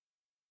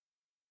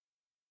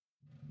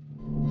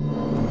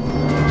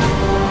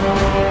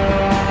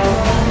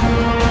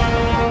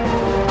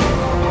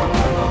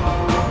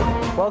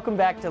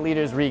back to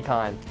Leaders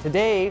Recon.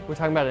 Today, we're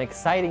talking about an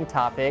exciting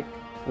topic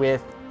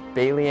with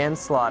Bailey Ann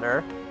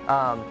Slaughter,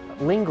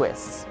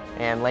 linguists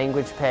and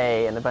language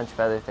pay and a bunch of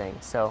other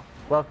things. So,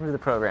 welcome to the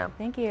program.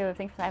 Thank you.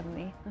 Thanks for having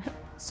me.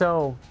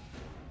 So,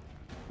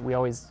 we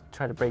always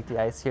try to break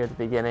the ice here at the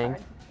beginning.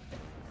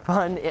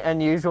 Fun,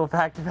 unusual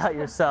fact about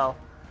yourself.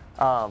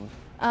 So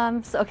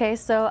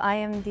I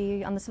am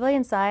on the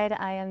civilian side,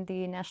 I am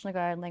the National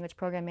Guard Language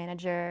Program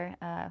Manager,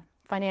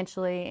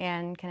 financially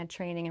and kind of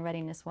training and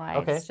readiness-wise.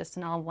 Okay. It's just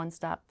an all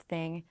one-stop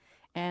thing.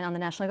 And on the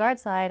National Guard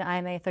side,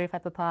 I'm a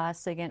 35 Papa,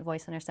 SIGINT,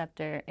 voice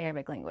interceptor,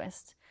 Arabic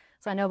linguist.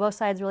 So I know both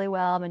sides really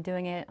well. I've been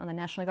doing it on the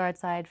National Guard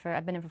side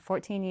I've been in for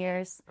 14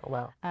 years. Oh,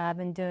 wow. I've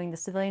been doing the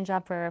civilian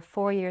job for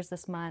 4 years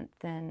this month,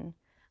 and I'm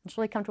just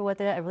really comfortable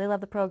with it. I really love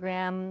the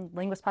program.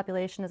 Linguist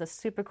population is a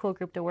super cool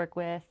group to work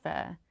with,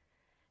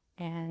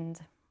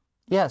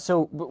 Yeah,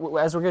 so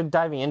as we're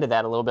diving into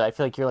that a little bit, I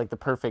feel like you're like the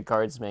perfect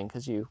guardsman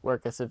because you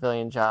work a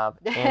civilian job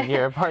and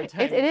you're a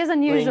part-time it is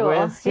unusual.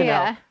 linguist, you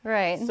know?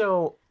 Right.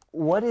 So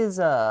what is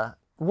a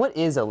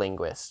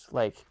linguist?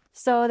 Like,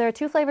 So there are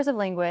two flavors of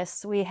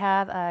linguists. We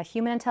have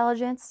human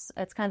intelligence.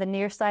 It's kind of the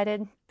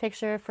nearsighted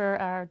picture for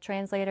our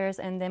translators.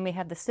 And then we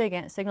have the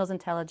SIGINT, signals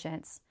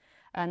intelligence.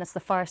 And that's the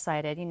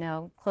far-sighted,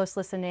 close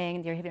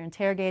listening. You're either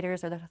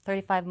interrogators or the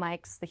 35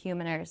 mics, the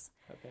humaners.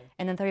 okay.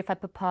 And then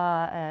 35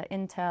 Papa,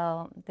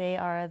 Intel, they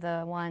are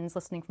the ones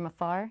listening from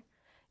afar.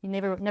 You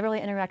never really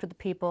interact with the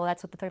people.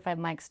 That's what the 35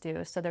 mics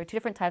do. So there are two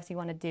different types you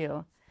want to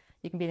do.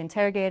 You can be an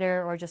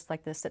interrogator or just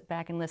like the sit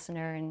back and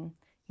listener and,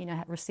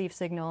 receive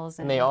signals.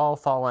 And they all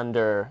fall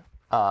under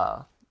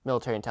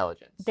military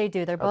intelligence. They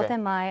do. They're both Okay.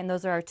 MI, and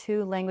those are our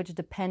two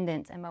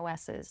language-dependent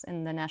MOSs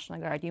in the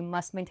National Guard. You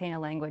must maintain a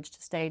language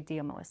to stay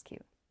DMOSQ.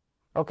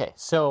 Okay,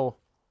 so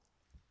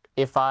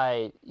if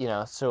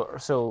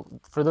so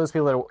for those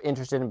people that are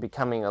interested in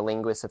becoming a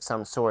linguist of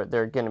some sort,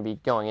 they're going to be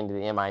going into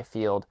the MI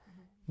field,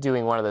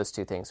 doing one of those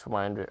two things, from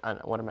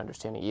what I'm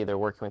understanding, either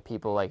working with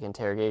people like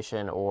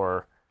interrogation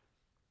or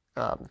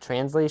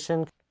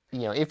translation.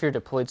 If you're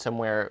deployed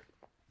somewhere,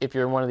 if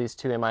you're in one of these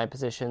two MI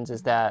positions,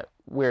 is that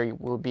where you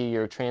will be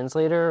your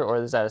translator, or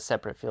is that a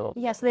separate field?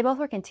 Yeah, so they both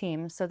work in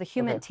teams. So the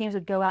human Okay. teams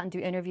would go out and do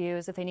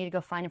interviews if they need to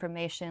go find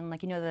information.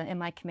 Like, the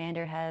MI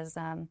commander has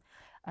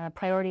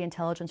priority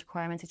intelligence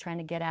requirements he's trying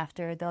to get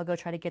after. They'll go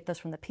try to get those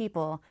from the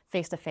people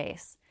face to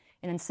face.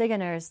 And then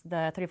SIGINTers,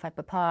 the 35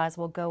 Papas,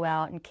 will go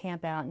out and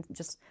camp out and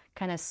just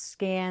kind of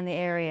scan the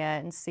area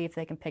and see if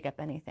they can pick up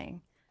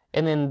anything.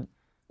 And then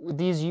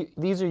these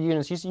are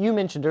units, you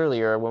mentioned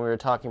earlier when we were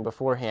talking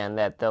beforehand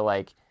that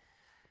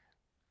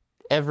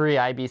every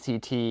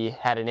IBCT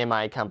had an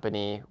MI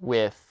company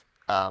with...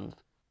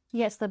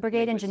 Yes, the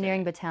Brigade Linguistic.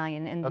 Engineering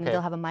Battalion, and Okay.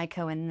 they'll have a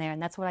MICO in there,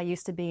 and that's what I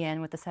used to be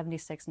in with the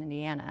 76 in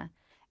Indiana.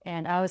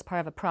 And I was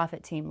part of a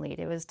profit team lead.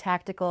 It was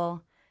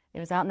tactical. It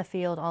was out in the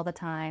field all the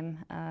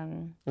time.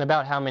 And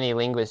about how many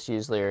linguists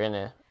usually are in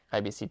a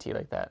IBCT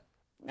like that?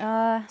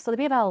 So there'd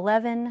be about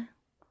 11.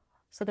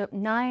 So there are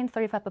 9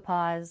 35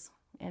 Papas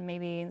and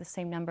maybe the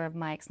same number of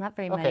mics. Not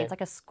very many. Okay. It's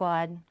like a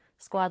squad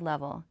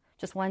level.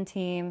 Just one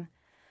team.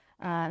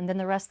 And then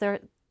the rest, they're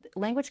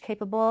language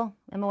capable.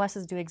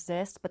 MOSs do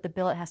exist, but the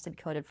billet has to be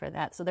coded for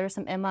that. So there are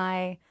some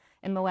MI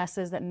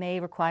MOSs that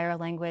may require a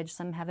language.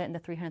 Some have it in the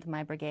 300th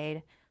MI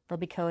Brigade. They'll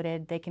be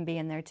coded. They can be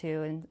in there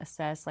too and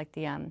assess, like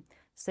the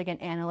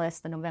SIGINT analysts,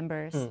 the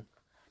Novembers,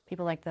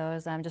 people like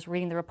those, just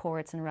reading the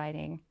reports and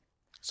writing.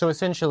 So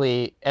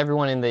essentially,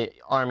 everyone in the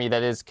Army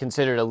that is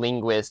considered a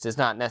linguist is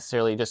not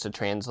necessarily just a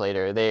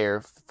translator. They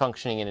are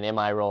functioning in an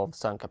MI role of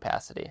some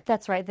capacity.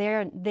 That's right.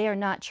 They are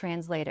not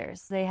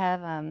translators. They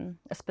have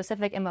a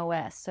specific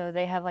MOS, so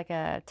they have like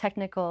a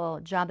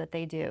technical job that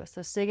they do.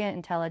 So SIGINT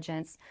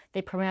intelligence,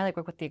 they primarily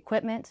work with the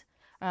equipment.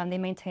 They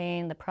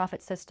maintain the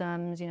profit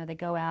systems. They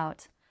go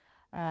out.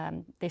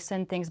 They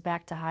send things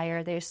back to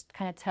hire. They just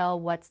kind of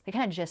they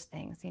kind of gist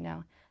things.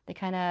 They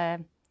kind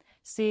of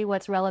see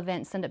what's relevant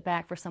and send it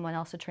back for someone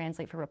else to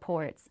translate for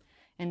reports.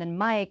 And then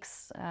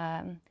mics,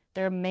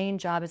 their main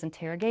job is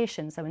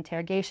interrogation. So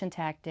interrogation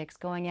tactics,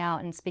 going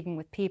out and speaking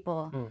with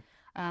people.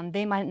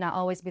 They might not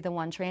always be the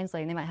one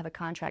translating. They might have a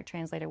contract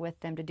translator with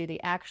them to do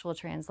the actual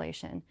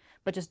translation.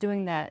 But just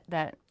doing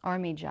that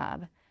Army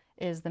job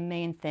is the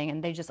main thing,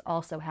 and they just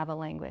also have a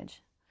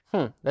language.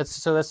 That's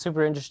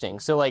super interesting.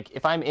 So like,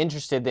 if I'm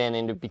interested then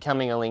into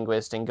becoming a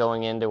linguist and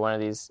going into one of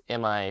these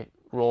MI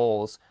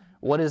roles,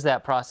 what does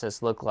that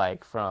process look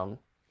like from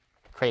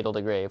cradle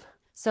to grave?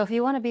 So if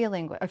you want to be a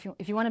linguist, or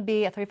if you want to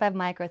be a 35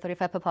 mic or a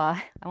 35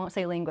 Papa, I won't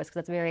say linguist because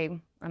that's very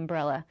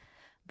umbrella,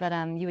 but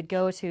you would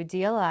go to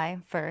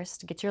DLI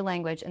first, get your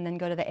language, and then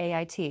go to the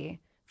AIT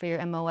for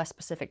your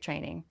MOS-specific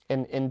training.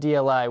 And in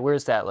DLI,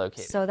 where's that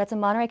located? So that's in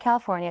Monterey,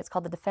 California. It's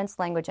called the Defense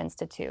Language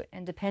Institute.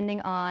 And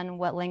depending on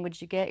what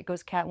language you get, it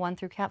goes Cat 1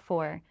 through Cat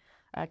 4.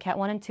 Cat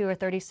 1 and 2 are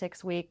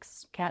 36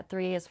 weeks, Cat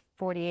 3 is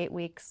 48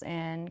 weeks,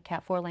 and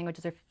Cat 4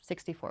 languages are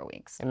 64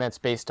 weeks. And that's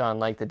based on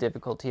like the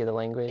difficulty of the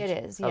language?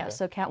 It is, yeah. Okay.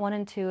 So Cat 1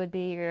 and 2 would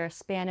be your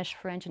Spanish,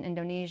 French, and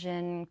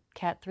Indonesian.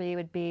 Cat 3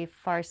 would be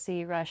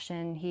Farsi,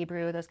 Russian,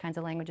 Hebrew, those kinds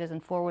of languages.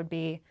 And 4 would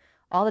be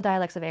all the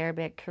dialects of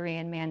Arabic,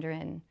 Korean,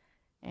 Mandarin,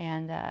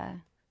 and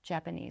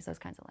Japanese, those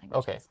kinds of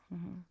languages. Okay.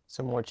 Mm-hmm.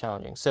 So more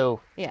challenging.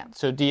 So Yeah.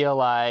 so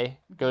DLI,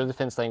 go to the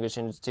Defense Language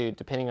Institute.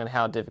 Depending on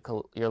how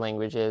difficult your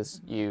language is,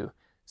 you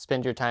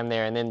spend your time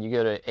there, and then you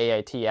go to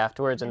AIT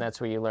afterwards, and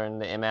that's where you learn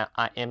the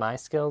MI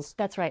skills.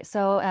 That's right.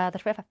 So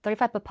the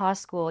 35 Papa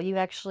School, you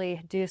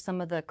actually do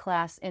some of the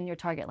class in your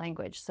target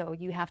language. So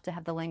you have to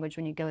have the language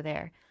when you go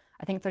there.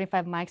 I think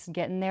 35 Mike's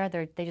getting there.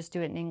 They just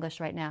do it in English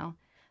right now.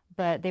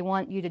 But they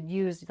want you to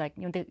use, like,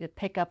 they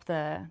pick up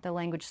the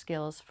language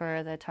skills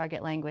for the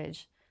target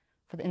language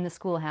in the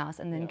schoolhouse,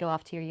 and then go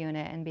off to your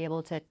unit and be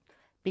able to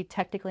be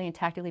technically and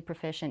tactically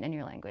proficient in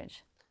your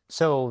language.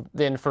 So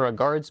then for a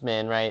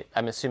guardsman, right,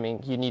 I'm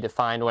assuming you need to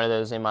find one of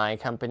those MI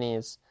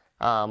companies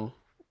that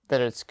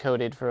it's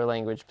coded for a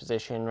language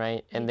position,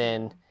 right? And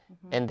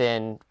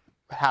then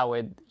how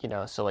would,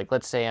 so like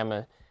let's say I'm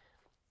a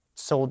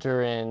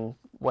soldier in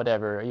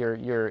whatever,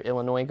 you're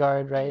Illinois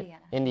Guard, right?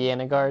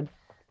 Indiana Guard.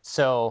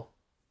 So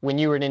when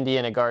you were an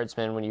Indiana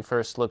Guardsman, when you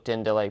first looked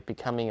into like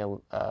becoming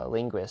a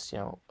linguist,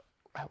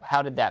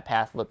 how did that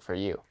path look for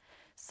you?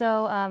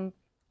 So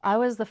I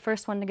was the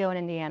first one to go in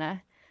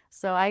Indiana.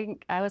 So I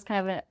was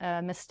kind of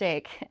a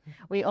mistake.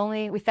 We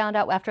found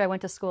out after I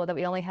went to school that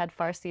we only had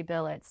Farsi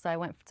billets. So I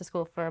went to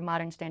school for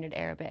Modern Standard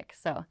Arabic.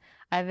 So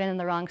I've been in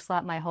the wrong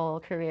slot my whole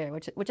career,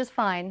 which is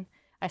fine.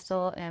 I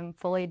still am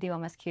fully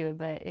DOMSQ'd,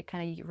 but it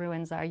kind of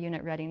ruins our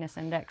unit readiness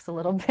index a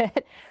little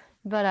bit.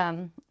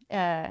 But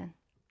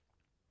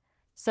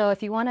so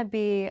if you want to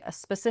be a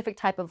specific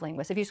type of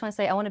linguist, if you just want to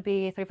say, I want to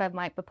be 35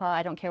 Mike Papa,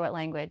 I don't care what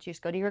language, you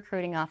just go to your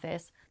recruiting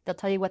office, they'll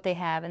tell you what they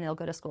have, and they'll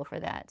go to school for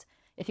that.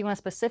 If you want a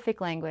specific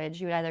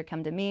language, you would either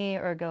come to me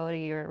or go to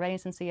your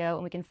readiness NCO,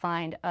 and we can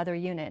find other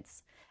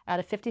units. Out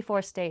of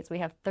 54 states, we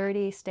have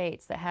 30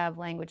 states that have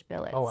language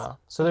billets. Oh, wow.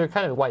 So they're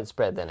kind of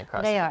widespread then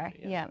across. They are,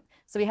 yeah.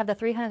 So we have the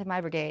 300th MI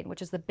Brigade,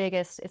 which is the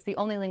biggest, it's the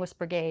only linguist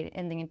brigade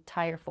in the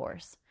entire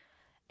force.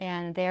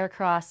 And they're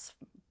across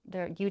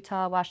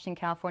Utah, Washington,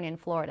 California, and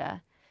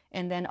Florida.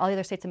 And then all the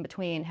other states in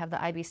between have the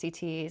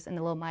IBCTs and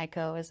the little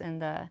MICOs,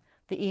 and the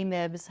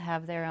EMIBs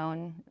have their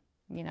own,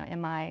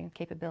 MI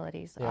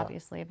capabilities,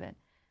 obviously. But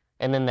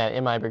and then that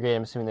MI Brigade,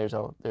 I'm assuming there's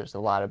a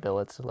lot of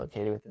billets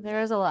located within.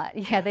 There's a lot.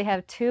 Yeah, they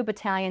have 2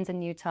 battalions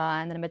in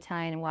Utah and then a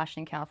battalion in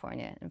Washington,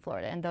 California, and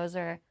Florida. And those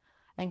are,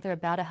 I think they're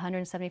about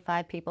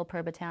 175 people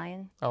per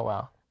battalion. Oh,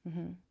 wow.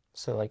 Mm-hmm.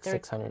 So like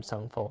 600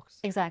 some folks.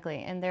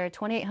 Exactly. And there are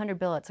 2,800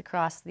 billets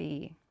across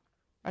the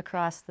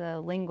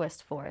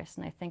linguist force,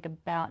 and I think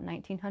about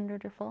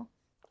 1,900 are full.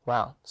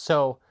 Wow.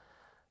 So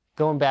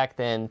going back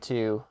then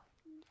to,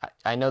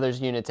 I know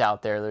there's units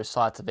out there, there's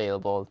slots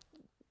available,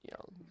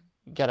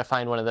 you got to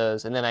find one of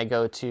those. And then I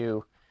go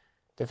to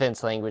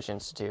Defense Language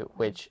Institute,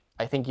 which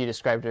I think you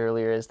described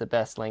earlier as the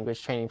best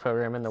language training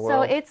program in the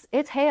world. So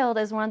it's hailed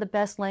as one of the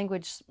best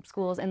language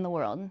schools in the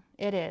world.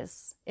 It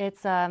is.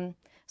 It's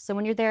so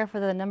when you're there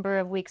for the number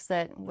of weeks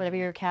that whatever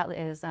your CAT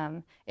is,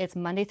 it's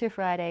Monday through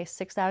Friday,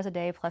 6 hours a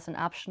day plus an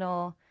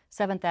optional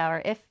 7th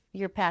hour. If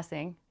you're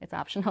passing, it's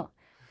optional.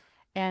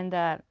 And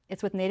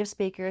it's with native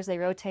speakers. They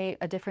rotate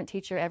a different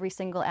teacher every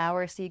single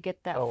hour, so you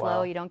get that flow.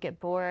 Wow. You don't get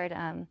bored.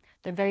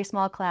 They're very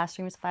small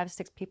classrooms, 5 to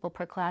 6 people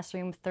per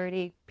classroom,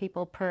 30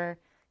 people per,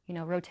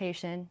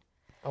 rotation.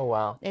 Oh,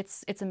 wow.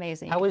 It's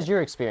amazing. How was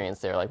your experience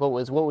there? Like, what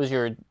was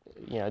your,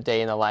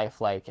 day in the life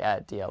like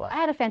at DLI? I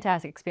had a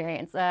fantastic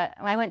experience.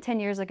 I went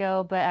 10 years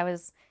ago, but I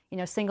was,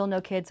 single,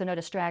 no kids, so no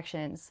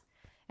distractions.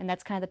 And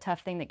that's kind of the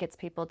tough thing that gets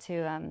people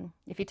to,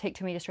 if you take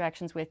too many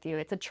distractions with you,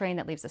 it's a train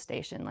that leaves the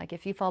station. Like,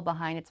 if you fall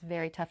behind, it's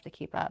very tough to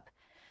keep up.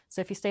 So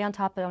if you stay on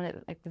top of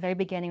it at the very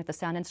beginning with the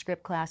sound and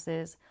script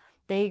classes,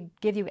 they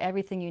give you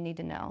everything you need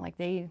to know. Like,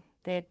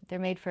 they're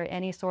made for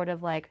any sort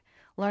of, like,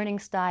 learning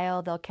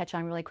style. They'll catch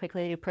on really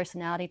quickly. They do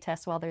personality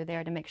tests while they're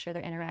there to make sure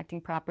they're interacting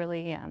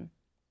properly.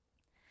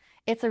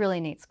 It's a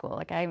really neat school.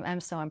 Like, I'm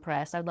so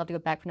impressed. I'd love to go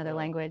back for another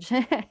language.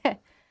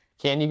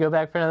 Can you go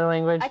back for another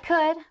language? I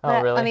could. Oh,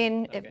 but, really? I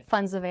mean, if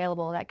funds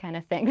available, that kind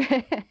of thing.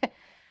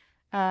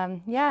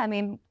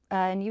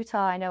 In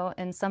Utah, I know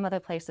in some other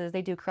places,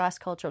 they do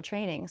cross-cultural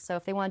training. So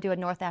if they want to do a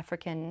North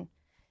African,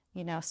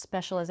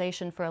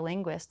 specialization for a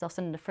linguist, they'll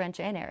send them to French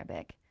and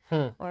Arabic.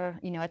 Or,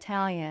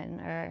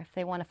 Italian. Or if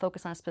they want to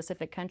focus on a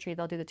specific country,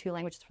 they'll do the 2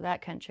 languages for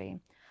that country.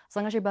 As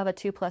long as you're above a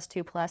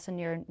 2+2+ in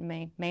your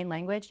main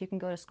language, you can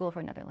go to school for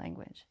another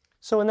language.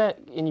 So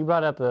and you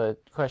brought up a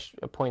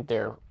point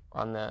there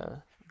on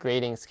the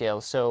grading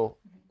scale. So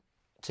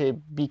to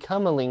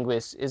become a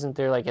linguist, isn't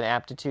there like an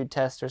aptitude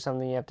test or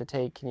something you have to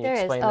take? Can you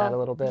explain that a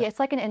little bit? Yeah, it's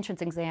like an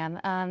entrance exam.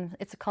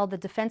 It's called the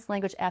Defense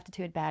Language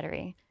Aptitude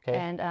Battery. Okay.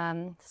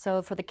 And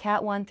so for the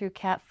Cat 1 through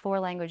Cat 4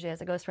 languages,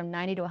 it goes from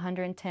 90 to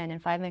 110 in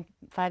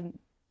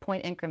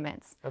 5-point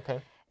increments. Okay.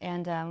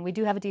 And we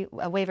do have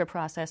a waiver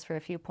process for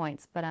a few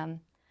points. But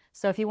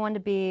so if you want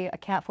to be a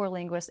Cat 4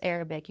 linguist,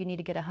 Arabic, you need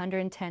to get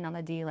 110 on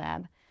the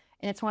D-Lab.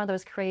 And it's one of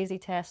those crazy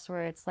tests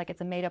where it's like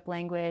it's a made-up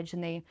language,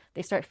 and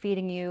they start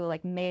feeding you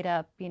like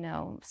made-up,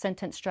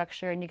 sentence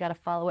structure, and you got to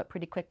follow it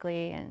pretty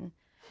quickly. And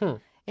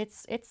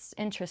It's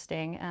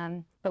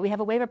interesting, but we have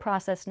a waiver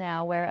process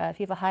now where if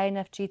you have a high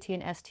enough GT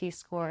and ST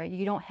score,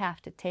 you don't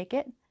have to take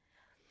it,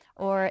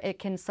 or it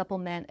can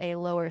supplement a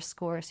lower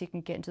score so you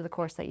can get into the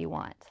course that you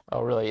want.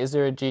 Oh, really? Is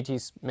there a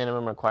GT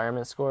minimum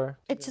requirement score?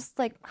 It's just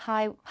like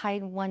high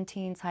one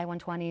teens, high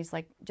 120s,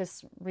 like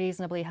just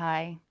reasonably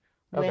high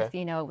with,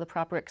 Okay. the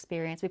proper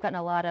experience. We've gotten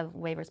a lot of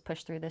waivers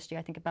pushed through this year,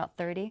 I think about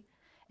 30,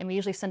 and we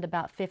usually send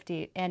about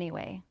 50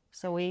 anyway.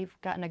 So we've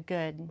gotten a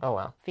good Oh,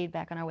 wow.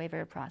 feedback on our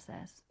waiver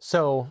process.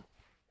 So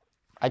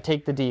I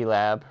take the D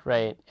lab,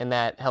 right? And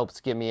that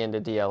helps get me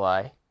into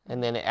DLI.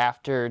 And then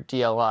after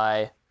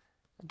DLI,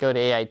 go to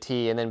AIT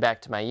and then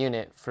back to my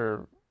unit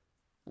for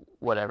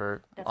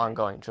whatever That's right.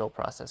 ongoing drill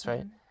process,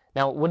 right?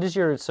 Now, what is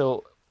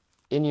so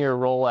in your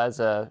role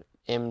as a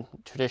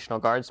traditional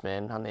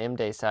guardsman on the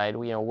M-Day side,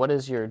 what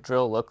does your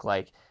drill look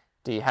like?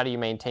 How do you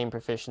maintain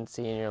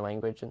proficiency in your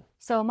language?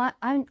 So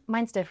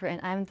mine's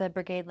different. I'm the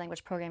brigade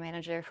language program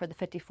manager for the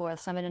 54th,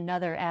 so I'm in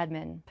another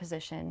admin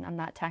position. I'm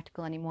not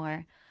tactical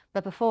anymore.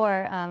 But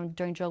before,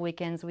 during drill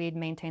weekends, we'd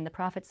maintain the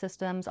profit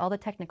systems, all the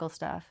technical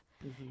stuff.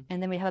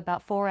 And then we'd have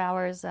about 4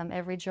 hours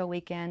every drill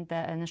weekend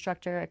that an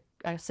instructor,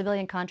 a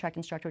civilian contract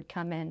instructor would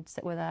come in,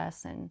 sit with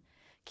us and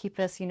keep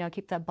us,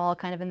 keep that ball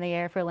kind of in the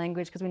air for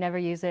language because we never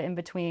use it in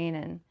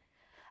between.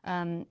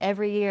 And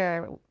every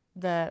year,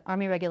 the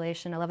Army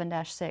Regulation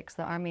 11-6,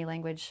 the Army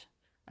language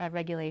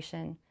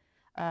regulation,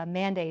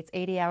 mandates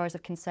 80 hours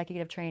of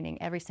consecutive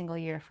training every single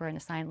year for an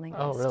assigned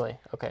linguist. Oh, really?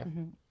 Okay.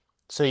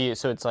 So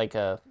it's like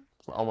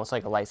almost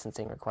like a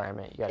licensing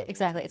requirement. You got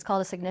Exactly. It's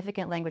called a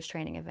significant language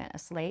training event, a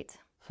SLATE.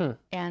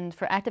 And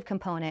for active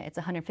component, it's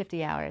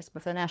 150 hours.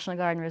 But for the National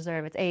Guard and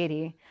Reserve, it's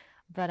 80.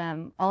 But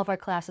all of our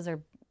classes are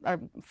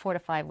 4 to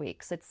 5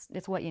 weeks.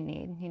 It's what you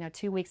need.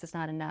 2 weeks is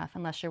not enough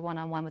unless you're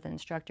one-on-one with an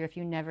instructor if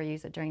you never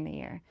use it during the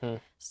year.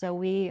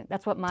 So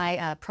that's what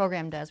my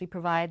program does. We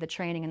provide the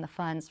training and the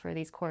funds for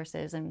these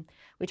courses, and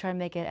we try to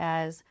make it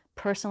as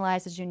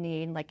personalized as you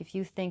need. Like if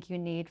you think you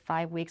need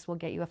 5 weeks, we'll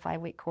get you a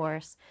 5-week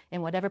course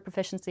in whatever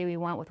proficiency we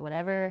want with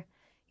whatever,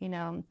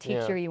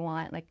 teacher you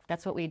want. Like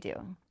that's what we do.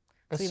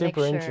 That's So we make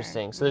super sure-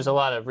 interesting. So there's a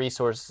lot of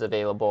resources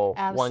available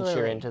once you're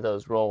Absolutely. into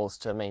those roles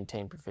to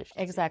maintain proficiency.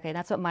 Exactly.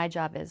 That's what my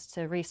job is,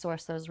 to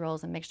resource those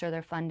roles and make sure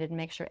they're funded and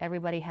make sure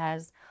everybody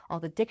has all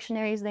the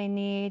dictionaries they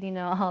need,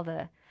 all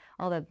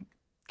the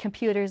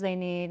computers they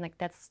need,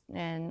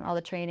 and all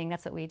the training.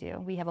 That's what we do.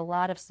 We have a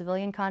lot of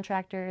civilian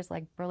contractors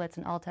like Berlitz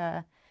and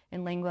Alta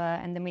and Lingua,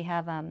 and then we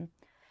have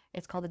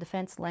it's called the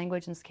Defense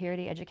Language and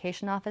Security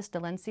Education Office,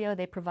 Delencio.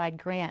 They provide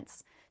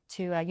grants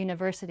to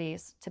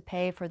universities to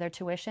pay for their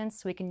tuitions,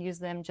 so we can use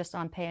them just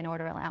on pay and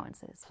order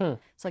allowances. So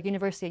like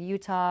University of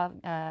Utah,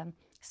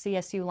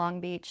 CSU Long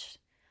Beach,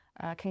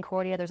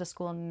 Concordia, there's a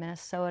school in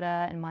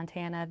Minnesota and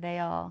Montana. They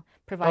all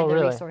provide their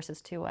really?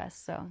 resources to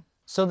us.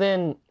 So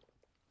then,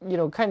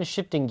 kind of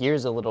shifting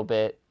gears a little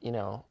bit,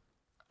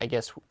 I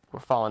guess we're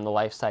following the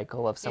life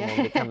cycle of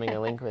someone becoming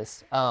a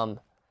linguist.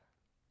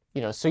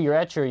 So you're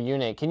at your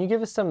unit. Can you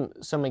give us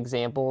some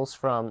examples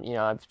from,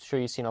 I'm sure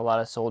you've seen a lot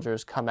of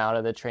soldiers come out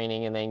of the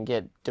training and then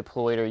get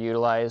deployed or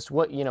utilized.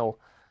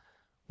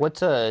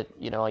 What's a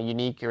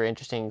unique or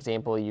interesting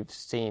example you've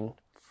seen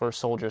for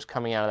soldiers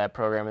coming out of that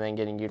program and then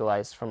getting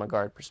utilized from a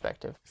Guard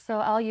perspective? So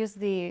I'll use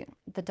the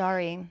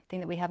DARI thing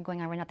that we have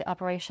going on right now, the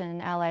Operation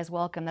Allies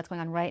Welcome, that's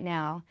going on right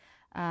now.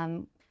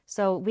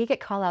 So we get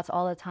call-outs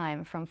all the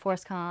time from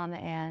FORSCOM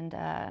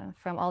and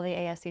from all the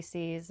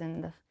ASCCs,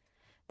 and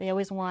they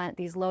always want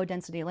these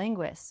low-density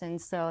linguists. And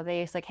so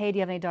they say, hey, do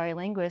you have any DARI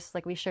linguists?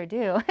 Like, we sure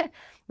do.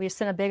 We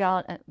sent a big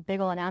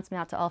old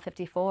announcement out to all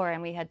 54, and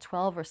we had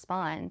 12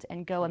 respond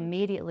and go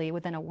immediately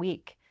within a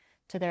week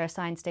to their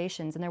assigned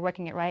stations. And they're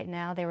working it right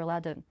now. They're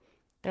allowed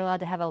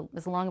to have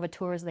as long of a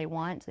tour as they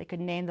want. They could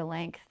name the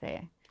length.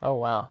 Oh,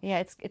 wow. Yeah,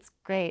 it's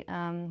great.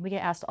 We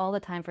get asked all the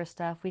time for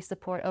stuff. We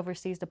support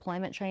overseas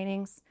deployment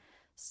trainings.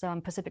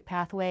 So Pacific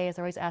Pathway is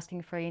always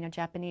asking for,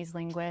 Japanese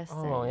linguists.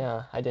 Oh,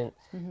 yeah, I didn't.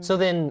 So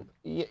then,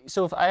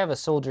 so if I have a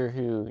soldier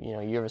who,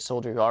 you have a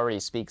soldier who already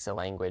speaks a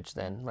language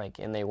then,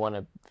 and they want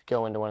to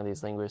go into one of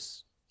these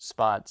linguist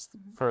spots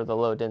for the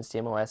low density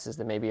MOSs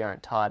that maybe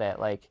aren't taught at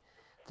the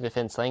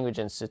Defense Language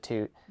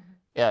Institute,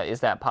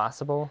 is that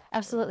possible?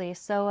 Absolutely.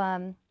 So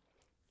on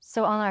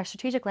our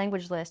strategic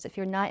language list, if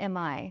you're not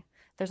MI,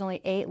 there's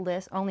only 8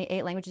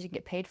 languages you can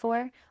get paid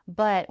for.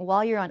 But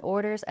while you're on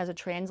orders as a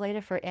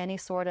translator for any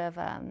sort of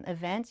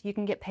event, you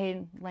can get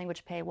paid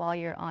language pay while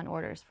you're on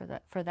orders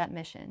for that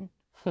mission.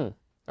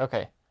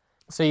 Okay.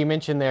 So you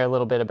mentioned there a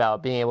little bit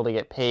about being able to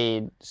get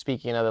paid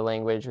speaking another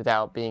language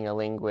without being a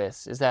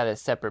linguist. Is that a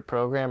separate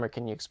program, or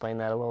can you explain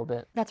that a little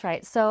bit? That's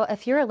right. So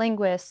if you're a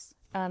linguist,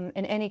 in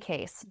any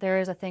case, there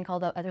is a thing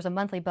called there's a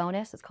monthly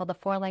bonus. It's called the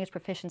Foreign Language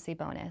Proficiency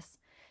Bonus.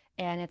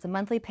 And it's a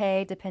monthly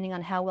pay depending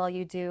on how well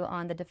you do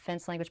on the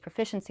Defense Language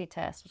Proficiency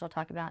Test, which I'll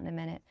talk about in a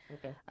minute.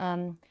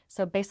 Okay.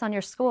 So based on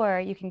your score,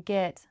 you can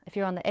get, if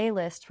you're on the A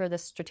list for the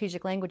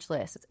strategic language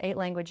list, it's 8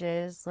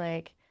 languages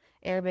like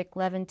Arabic,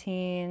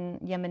 Levantine,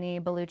 Yemeni,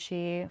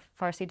 Baluchi,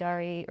 Farsi,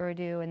 Dari,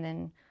 Urdu, and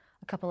then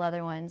a couple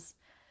other ones.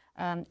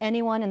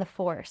 Anyone in the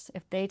force,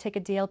 if they take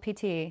a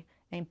DLPT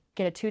and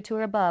get a 2-2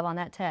 or above on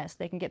that test,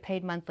 they can get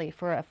paid monthly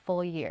for a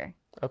full year.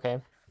 Okay.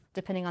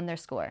 Depending on their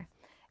score.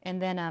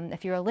 And then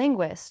if you're a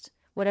linguist,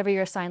 whatever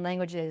your assigned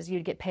language is,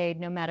 you'd get paid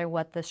no matter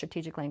what the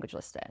strategic language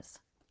list says.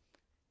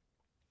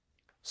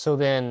 So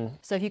then...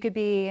 So if you could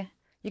be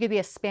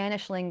a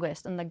Spanish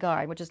linguist in the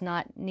Guard, which is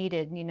not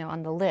needed,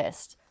 on the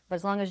list, but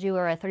as long as you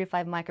are a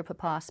 35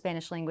 micropapa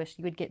Spanish linguist,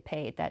 you would get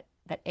paid that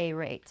A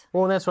rate.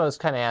 Well, that's what I was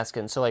kind of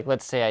asking. So, like,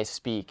 let's say I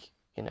speak,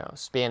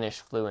 Spanish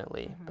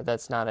fluently, but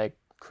that's not a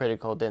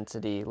critical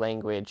density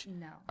language.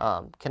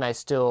 No. Can I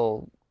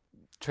still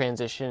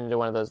transition into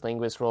one of those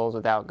linguist roles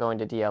without going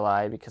to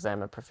DLI because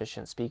I'm a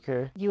proficient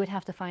speaker? You would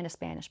have to find a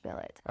Spanish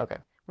billet. Okay.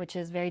 Which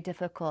is very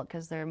difficult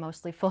because they're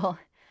mostly full.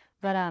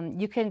 But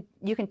you can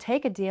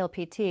take a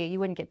DLPT. You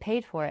wouldn't get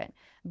paid for it.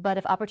 But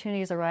if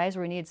opportunities arise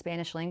where we need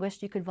Spanish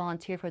linguists, you could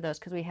volunteer for those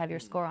because we have your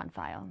score on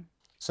file.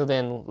 So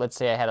then, let's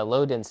say I had a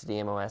low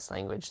density MOS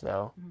language,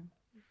 though.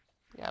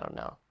 I don't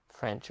know,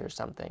 French or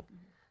something.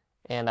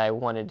 And I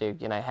wanted to,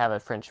 and I have a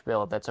French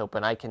billet that's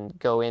open. I can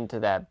go into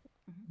that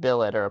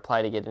billet or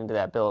apply to get into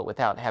that billet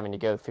without having to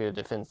go through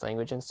the Defense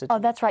Language Institute? Oh,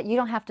 that's right. You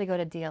don't have to go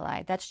to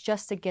DLI. That's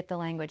just to get the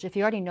language. If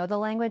you already know the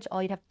language,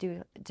 all you'd have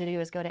to do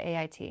is go to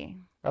AIT.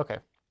 Okay.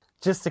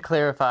 Just to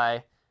clarify,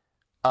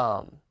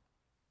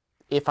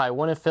 if I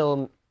want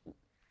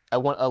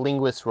a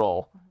linguist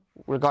role,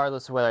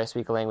 regardless of whether I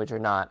speak a language or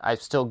not, I'm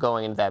still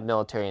going into that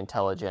military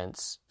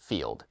intelligence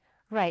field.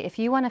 Right. If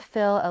you want to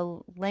fill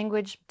a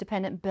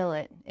language-dependent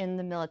billet in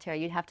the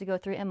military, you'd have to go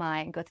through MI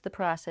and go through the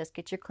process,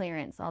 get your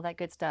clearance, all that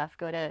good stuff.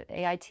 Go to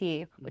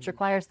AIT, which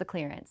requires the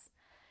clearance,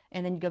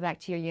 and then you go back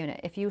to your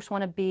unit. If you just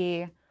want to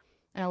be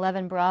an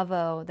 11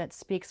 Bravo that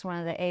speaks one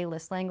of the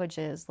A-list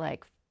languages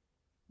like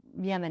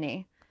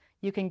Yemeni,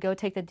 you can go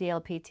take the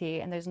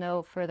DLPT, and there's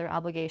no further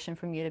obligation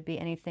from you to be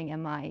anything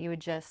MI. You would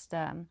just,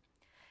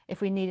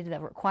 if we needed that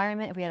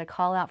requirement, if we had a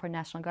call out for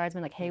National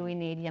Guardsmen, like, hey, we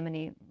need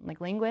Yemeni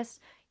linguists,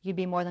 you'd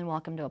be more than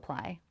welcome to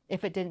apply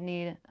if it didn't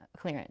need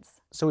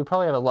clearance. So we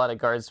probably have a lot of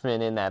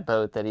guardsmen in that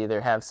boat that either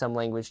have some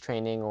language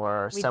training or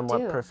are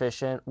somewhat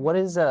proficient. What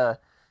is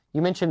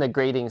you mentioned the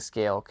grading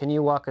scale. Can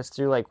you walk us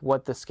through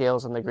what the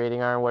scales on the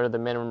grading are and what are the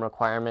minimum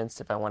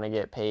requirements if I want to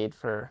get paid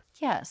for?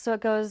 Yeah, so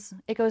it goes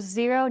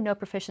 0, no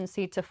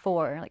proficiency, to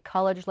 4, like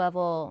college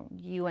level.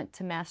 You went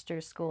to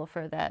master's school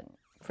for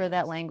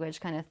that language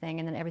kind of thing,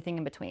 and then everything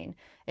in between.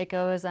 It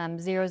goes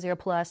 0, 0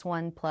 plus,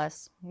 1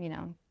 plus,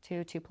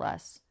 2, 2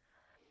 plus.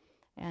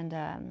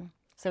 And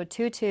so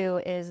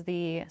 2-2 is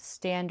the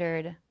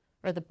standard,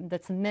 or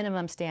that's the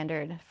minimum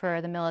standard for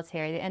the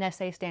military. The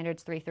NSA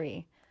standard's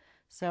 3-3.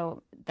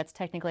 So that's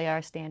technically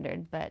our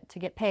standard. But to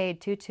get paid,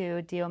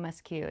 2-2,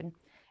 DOMSQ'd.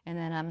 And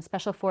then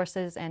Special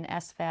Forces and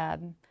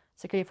SFAB,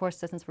 Security Force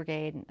Assistance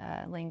Brigade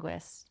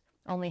linguists,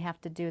 only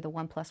have to do the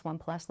 1 plus 1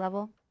 plus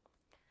level.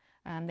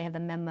 They have the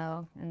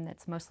memo, and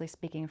it's mostly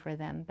speaking for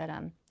them. But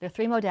there are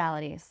 3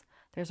 modalities.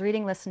 There's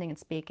reading, listening, and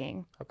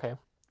speaking. Okay.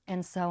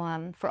 And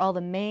so for all the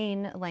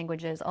main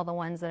languages, all the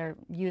ones that are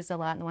used a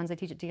lot and the ones they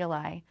teach at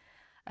DLI,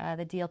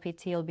 the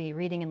DLPT will be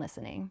reading and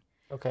listening.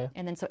 Okay.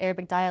 And then so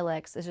Arabic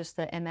dialects is just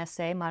the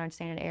MSA, Modern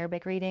Standard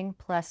Arabic reading,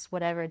 plus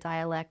whatever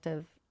dialect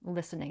of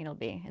listening it'll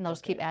be. And they'll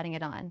just keep adding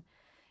it on.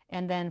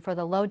 And then for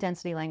the low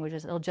density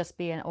languages, it'll just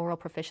be an oral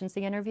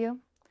proficiency interview.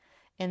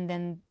 And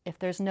then if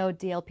there's no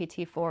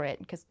DLPT for it,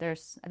 because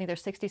I think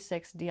there's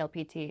 66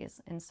 DLPTs,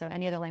 and so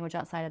any other language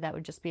outside of that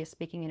would just be a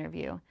speaking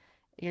interview.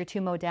 Your 2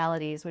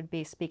 modalities would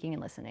be speaking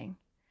and listening.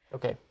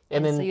 Okay.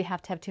 And then, so you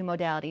have to have 2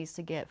 modalities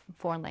to get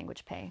foreign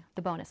language pay,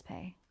 the bonus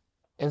pay.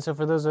 And so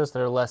for those of us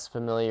that are less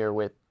familiar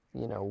with,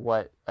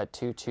 what a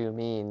 2-2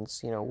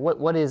 means,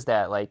 what is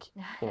that?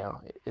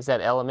 Is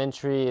that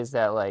elementary? Is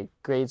that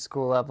grade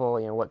school level?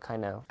 What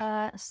kind of?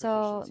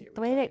 So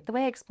the way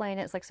I explain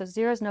it is so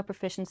 0 is no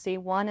proficiency.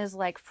 1 is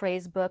like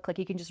phrase book,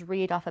 you can just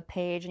read off a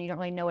page and you don't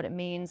really know what it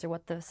means or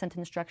what the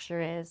sentence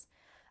structure is.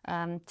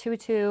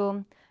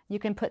 2-2, you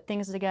can put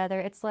things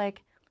together. It's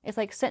like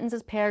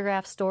sentences,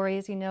 paragraphs,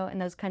 stories, in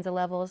those kinds of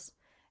levels.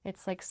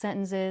 It's like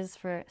sentences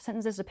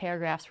to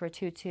paragraphs for a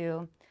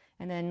 2-2,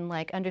 and then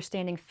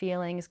understanding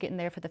feelings, getting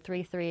there for the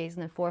 3-3s,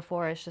 and then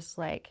 4-4 is just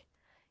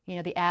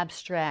the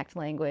abstract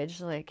language,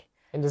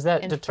 And does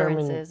that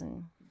determine?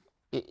 And,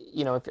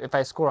 if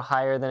I score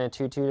higher than a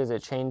 2-2, does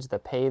it change the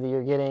pay that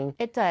you're getting?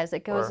 It does.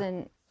 It goes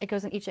in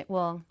each,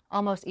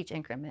 almost each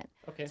increment.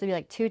 Okay. So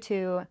it'd be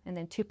 2-2, and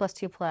then 2 plus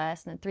 2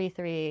 plus, and then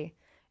 3-3,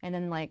 and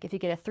then if you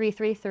get a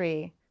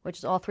 3-3-3, which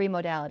is all 3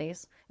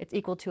 modalities, it's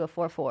equal to a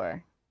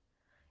 4-4.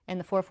 And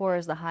the 4-4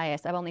 is the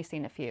highest. I've only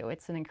seen a few.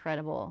 It's an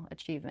incredible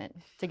achievement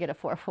to get a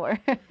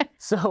 4-4.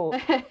 So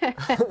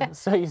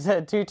you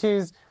said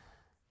 2-2s,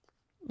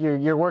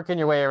 you're working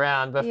your way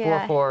around, but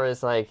 4-4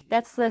 is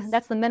that's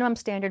the minimum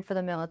standard for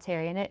the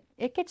military, and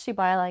it gets you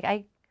by.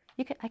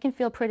 I can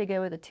feel pretty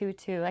good with a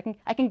 2-2.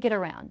 I can get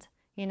around,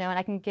 and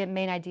I can get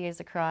main ideas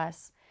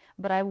across,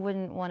 but I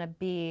wouldn't want to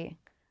be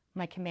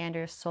my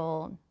commander's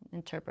sole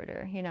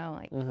interpreter,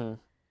 Mm-hmm.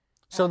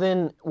 So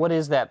then what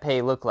does that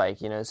pay look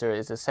like? Is there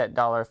a set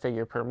dollar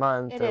figure per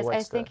month? It is.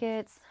 I think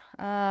it's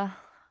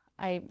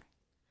I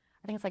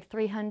think it's like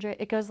 300.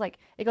 It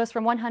goes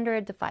from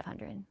 100 to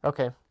 500,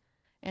 Okay.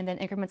 and then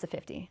increments of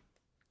 50.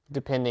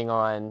 Depending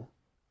on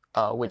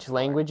which score.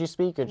 language you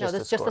speak, or No, just the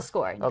that's score? just the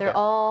score. Okay. They're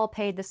all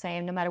paid the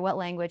same, no matter what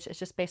language. It's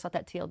just based off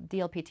that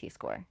DLPT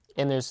score.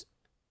 And there's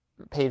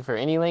paid for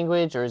any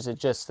language, or is it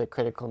just the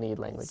critical need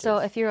languages? So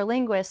if you're a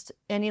linguist,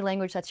 any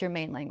language that's your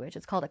main language.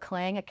 It's called a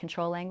CLANG, a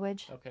control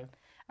language. Okay.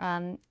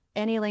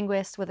 Any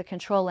linguist with a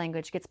control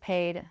language gets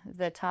paid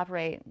the top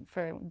rate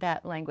for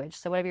that language.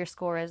 So whatever your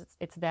score is,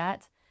 it's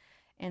that.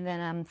 And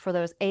then for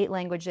those 8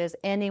 languages,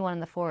 anyone in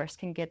the force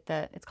can get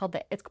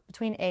it's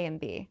between A and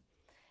B.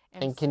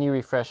 And can you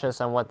refresh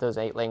us on what those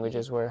 8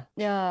 languages were?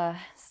 Yeah,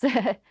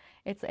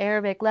 it's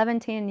Arabic,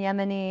 Levantine,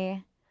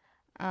 Yemeni,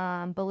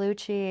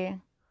 Baluchi,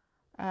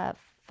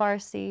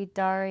 Farsi,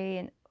 Dari,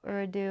 and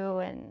Urdu,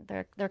 and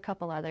there are a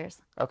couple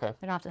others. Okay.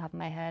 They're not off the top of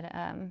my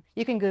head.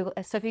 You can Google.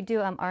 So if you do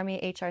Army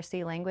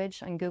HRC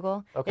language on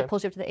Google, Okay. it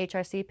pulls you up to the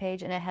HRC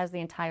page, and it has the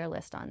entire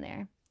list on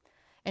there.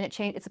 And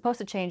it's supposed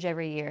to change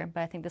every year,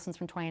 but I think this one's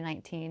from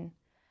 2019,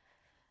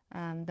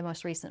 the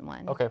most recent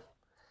one. Okay.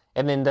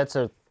 And then that's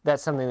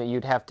something that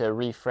you'd have to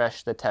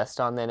refresh the test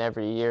on then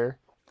every year?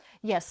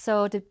 Yes,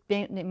 so to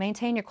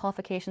maintain your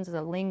qualifications as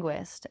a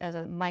linguist, as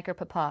a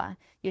micro-papa,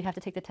 you'd have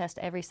to take the test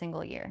every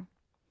single year.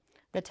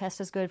 The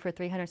test is good for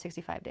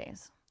 365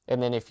 days.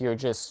 And then if you're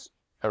just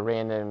a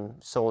random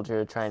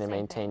soldier trying to Same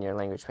maintain thing. your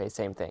language pay,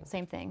 same thing?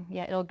 Same thing.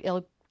 Yeah,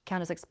 it'll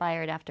count as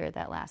expired after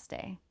that last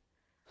day.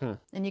 Hmm.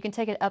 And you can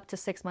take it up to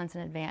 6 months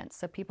in advance,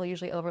 so people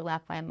usually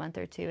overlap by a month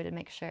or 2 to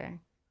make sure.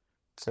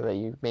 So that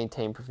you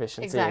maintain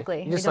proficiency.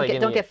 Exactly. Just You like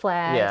don't get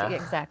flagged. Yeah.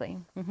 Exactly.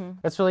 Mm-hmm.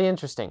 That's really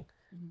interesting.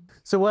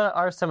 So what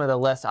are some of the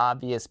less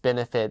obvious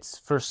benefits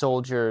for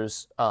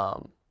soldiers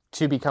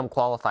to become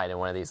qualified in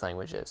one of these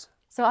languages?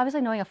 So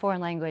obviously knowing a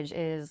foreign language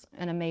is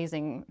an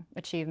amazing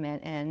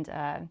achievement, and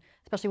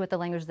especially with the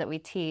languages that we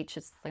teach,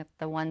 it's like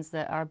the ones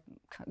that our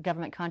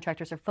government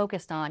contractors are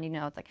focused on.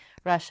 It's like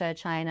Russia,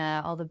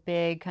 China, all the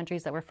big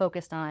countries that we're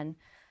focused on.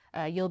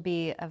 You'll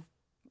be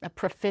a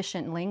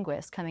proficient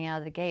linguist coming out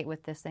of the gate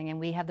with this thing, and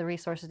we have the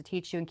resources to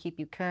teach you and keep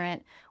you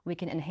current. We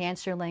can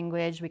enhance your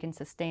language, we can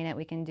sustain it,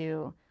 we can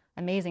do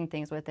amazing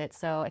things with it.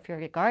 So if you're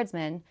a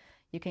guardsman,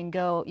 you can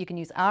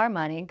use our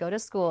money, go to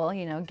school,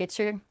 get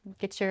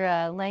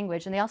your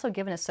language, and they also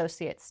give an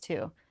associates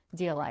too,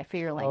 DLI for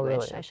your language.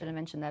 Really? I should have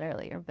mentioned that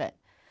earlier, but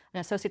an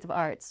Associates of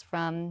Arts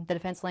from the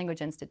Defense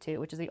Language Institute,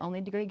 which is the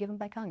only degree given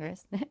by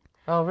Congress.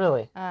 Oh,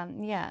 really?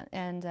 Yeah,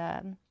 and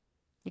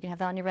you can have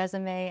that on your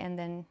resume, and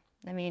then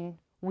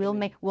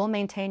we'll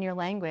maintain your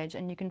language,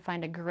 and you can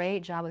find a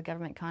great job with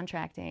government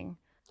contracting.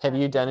 Have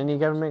you done any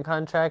government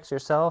contracts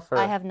yourself? Or?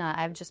 I have not.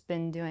 I've just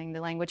been doing the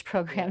language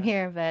program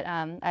here, but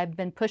I've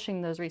been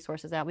pushing those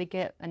resources out. We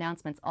get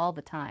announcements all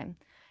the time,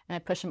 and I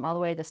push them all the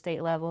way to the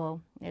state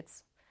level.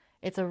 It's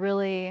a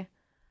really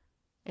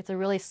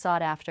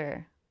sought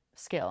after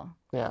skill.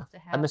 Yeah,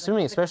 I'm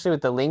assuming, especially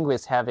with the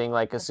linguist having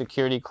like a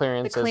security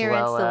clearance, the clearance,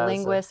 as well the as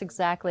linguist,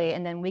 exactly,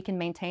 and then we can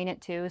maintain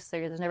it too. So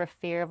there's never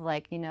fear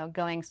of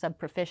going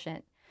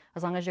sub-proficient.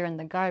 As long as you're in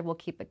the Guard, we'll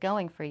keep it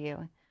going for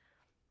you.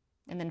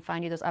 And then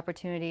find you those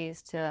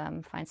opportunities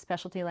to find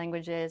specialty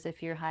languages.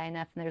 If you're high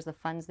enough and there's the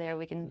funds there,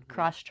 we can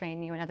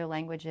cross-train you in other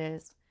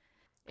languages.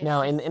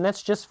 Now, and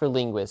that's just for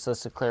linguists,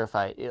 just to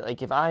clarify.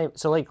 Like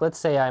let's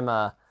say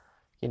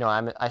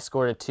I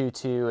scored a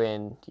 2-2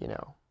 in,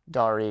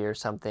 Dari or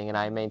something, and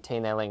I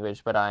maintain that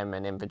language, but I'm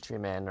an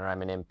infantryman or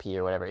I'm an MP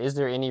or whatever. Is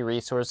there any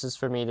resources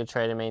for me to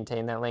try to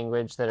maintain that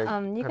language that are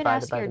you provided could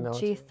ask by your the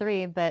military?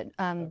 G3,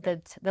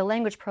 but the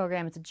language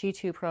program is a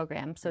G2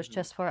 program, so it's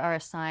just for our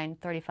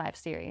assigned 35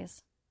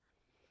 series.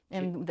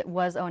 And that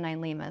was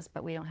 09 Limas,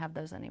 but we don't have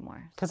those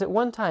anymore. Because at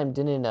one time,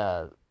 didn't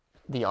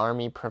the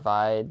Army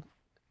provide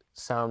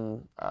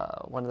some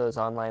one of those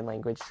online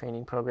language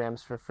training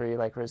programs for free,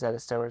 like Rosetta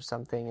Stone or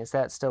something? Is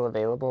that still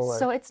available? Or?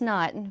 So it's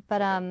not,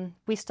 but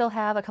we still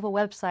have a couple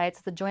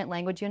websites. The Joint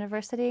Language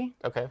University.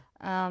 Okay.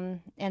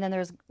 And then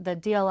there's the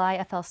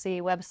DLI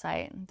FLC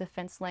website,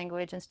 Defense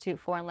Language Institute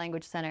Foreign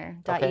Language Center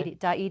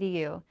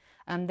 .edu.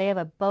 They have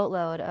a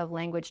boatload of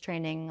language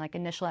training, like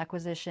initial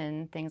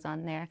acquisition things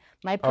on there.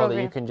 My program.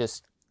 That you can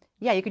just.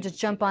 Yeah, you can just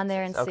jump on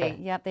there and Okay.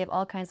 see. Yep, they have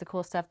all kinds of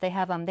cool stuff. They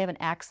have an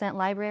accent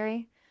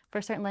library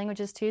for certain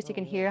languages too, so you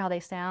can hear how they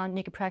sound. And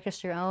you can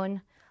practice your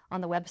own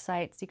on the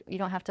website. So you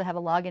don't have to have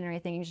a login or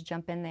anything. You just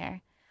jump in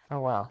there.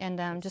 Oh wow.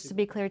 And just to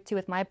be clear too,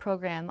 with my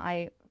program,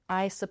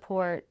 I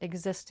support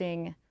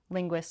existing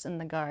linguists in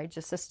the Guard,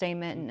 just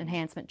sustainment and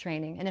enhancement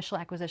training. Initial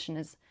acquisition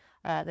is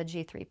the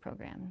G3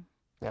 program.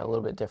 Yeah, a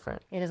little bit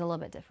different. It is a little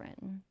bit different.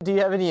 Do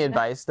you have any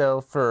advice, though,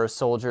 for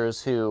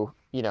soldiers who,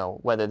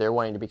 whether they're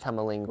wanting to become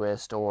a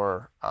linguist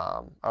or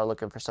are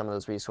looking for some of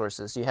those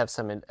resources? Do you have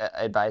some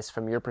advice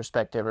from your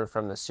perspective or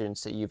from the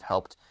students that you've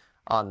helped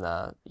on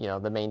the,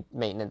 the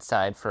maintenance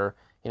side for,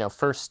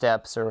 first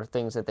steps or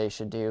things that they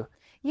should do?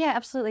 Yeah,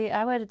 absolutely.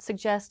 I would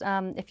suggest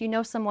if you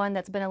know someone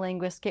that's been a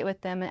linguist, get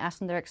with them and ask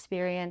them their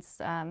experience.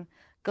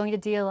 going to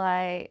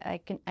DLI,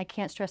 I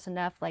can't stress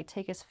enough, like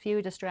take as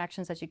few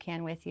distractions as you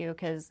can with you,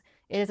 because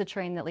it is a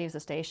train that leaves the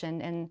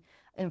station. And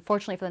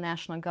unfortunately for the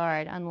National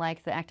Guard,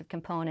 unlike the active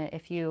component,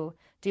 if you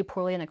do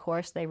poorly in a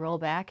course, they roll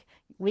back,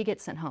 we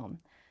get sent home.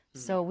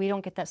 So we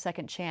don't get that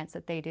second chance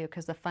that they do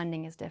because the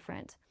funding is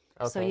different.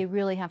 Okay. So you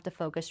really have to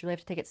focus, you really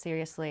have to take it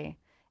seriously.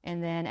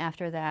 And then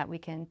after that,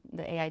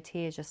 the AIT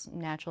is just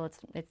natural.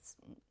 It's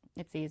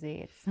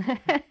easy.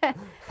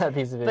 That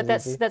piece of it but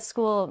is easy. the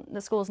school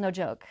is no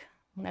joke.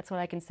 That's what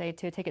I can say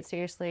too. Take it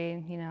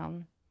seriously.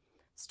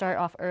 Start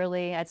off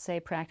early. I'd say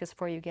practice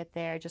before you get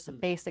there. Just the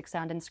basic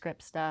sound and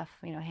script stuff.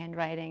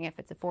 Handwriting if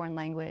it's a foreign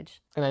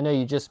language. And I know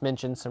you just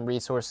mentioned some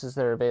resources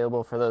that are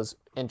available for those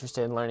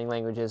interested in learning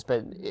languages,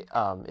 but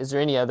is there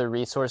any other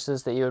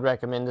resources that you would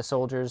recommend to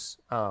soldiers,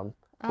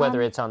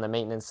 whether it's on the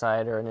maintenance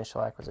side or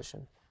initial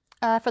acquisition?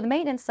 For the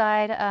maintenance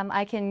side,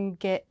 I can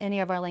get any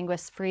of our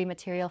linguists free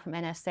material from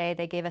NSA.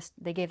 They gave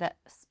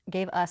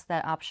us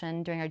that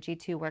option during our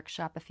G2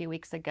 workshop a few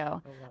weeks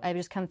ago. Oh, wow. I would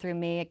just come through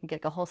me. I can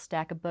get a whole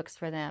stack of books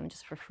for them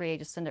just for free.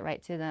 Just send it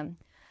right to them.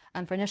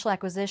 For initial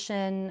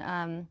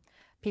acquisition,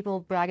 people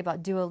brag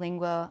about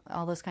Duolingo,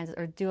 those kinds of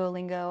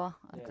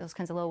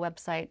little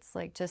websites.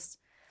 Like just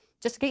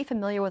to get you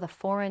familiar with a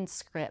foreign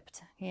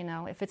script.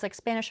 If it's like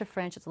Spanish or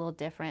French, it's a little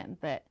different,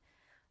 but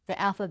the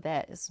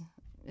alphabet is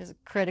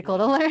critical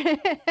to learn.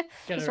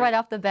 Just right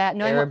off the bat.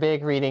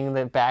 Arabic, reading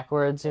the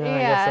backwards, Yeah. I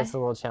guess that's a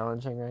little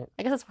challenging, right?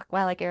 I guess that's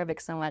why I like Arabic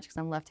so much, because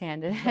I'm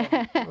left-handed.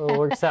 Well, it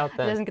works out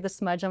then. It doesn't get the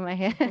smudge on my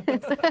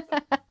hands.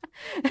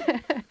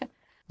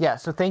 Yeah,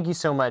 so thank you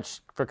so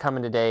much for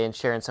coming today and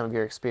sharing some of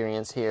your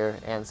experience here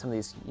and some of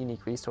these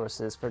unique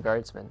resources for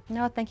Guardsmen.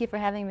 No, thank you for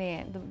having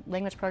me. The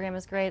language program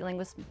is great.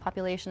 Linguist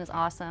population is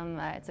awesome.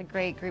 It's a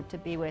great group to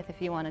be with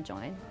if you want to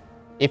join.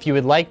 If you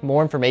would like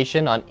more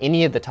information on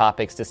any of the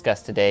topics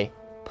discussed today,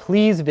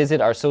 please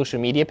visit our social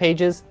media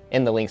pages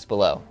in the links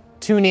below.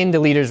 Tune in to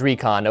Leaders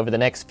Recon over the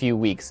next few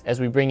weeks as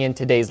we bring in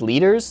today's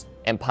leaders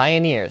and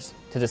pioneers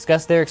to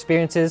discuss their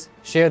experiences,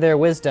 share their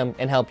wisdom,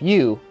 and help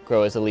you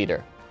grow as a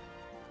leader.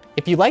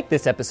 If you like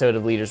this episode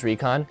of Leaders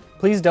Recon,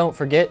 please don't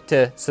forget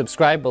to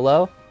subscribe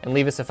below and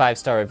leave us a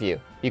 5-star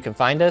review. You can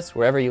find us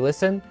wherever you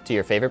listen to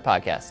your favorite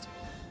podcast.